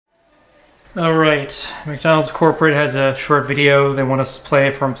Alright, McDonald's Corporate has a short video they want us to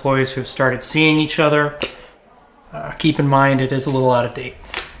play for employees who have started seeing each other. Keep in mind it is a little out of date.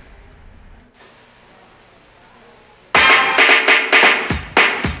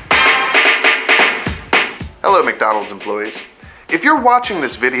 Hello, McDonald's employees. If you're watching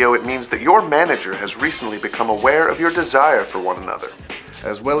this video, it means that your manager has recently become aware of your desire for one another,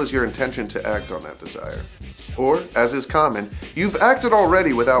 as well as your intention to act on that desire. Or, as is common, you've acted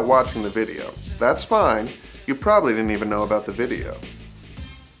already without watching the video. That's fine. You probably didn't even know about the video.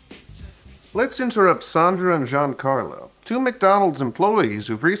 Let's interrupt Sandra and Giancarlo, two McDonald's employees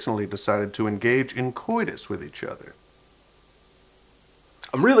who've recently decided to engage in coitus with each other.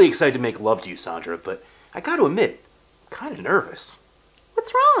 I'm really excited to make love to you, Sandra, but I gotta admit, I'm kind of nervous.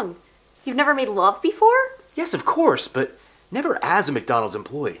 What's wrong? You've never made love before? Yes, of course, but never as a McDonald's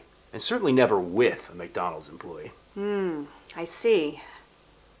employee. And certainly never with a McDonald's employee. I see.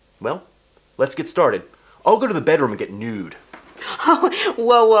 Well, let's get started. I'll go to the bedroom and get nude. Oh,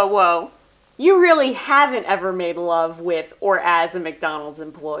 whoa. You really haven't ever made love with or as a McDonald's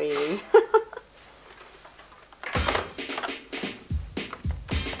employee.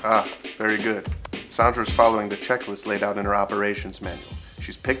 Very good. Sandra's following the checklist laid out in her operations manual.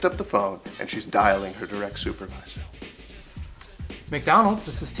 She's picked up the phone and she's dialing her direct supervisor. McDonald's,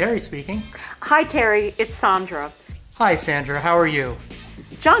 this is Terry speaking. Hi, Terry. It's Sandra. Hi, Sandra. How are you?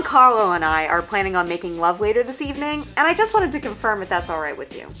 Giancarlo and I are planning on making love later this evening, and I just wanted to confirm if that's all right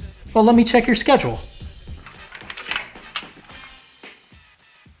with you. Well, let me check your schedule.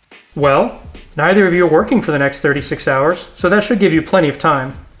 Well, neither of you are working for the next 36 hours, so that should give you plenty of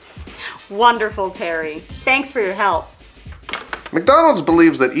time. Wonderful, Terry. Thanks for your help. McDonald's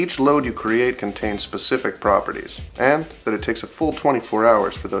believes that each load you create contains specific properties, and that it takes a full 24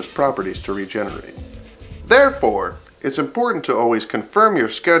 hours for those properties to regenerate. Therefore, it's important to always confirm your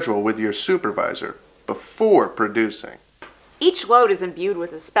schedule with your supervisor before producing. Each load is imbued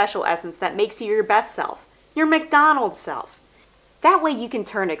with a special essence that makes you your best self, your McDonald's self. That way you can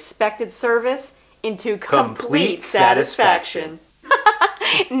turn expected service into complete satisfaction.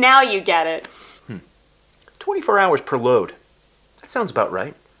 Now you get it. 24 hours per load. That sounds about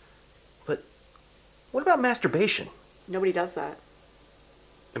right. But what about masturbation? Nobody does that.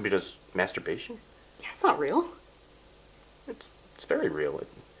 Nobody does masturbation? Yeah, it's not real. It's very real.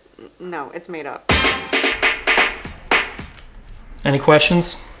 No, it's made up. Any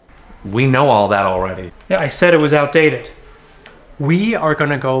questions? We know all that already. Yeah, I said it was outdated. We are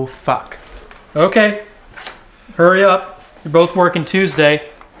gonna go fuck. Okay. Hurry up. You're both working Tuesday.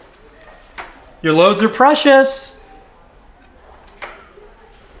 Your loads are precious.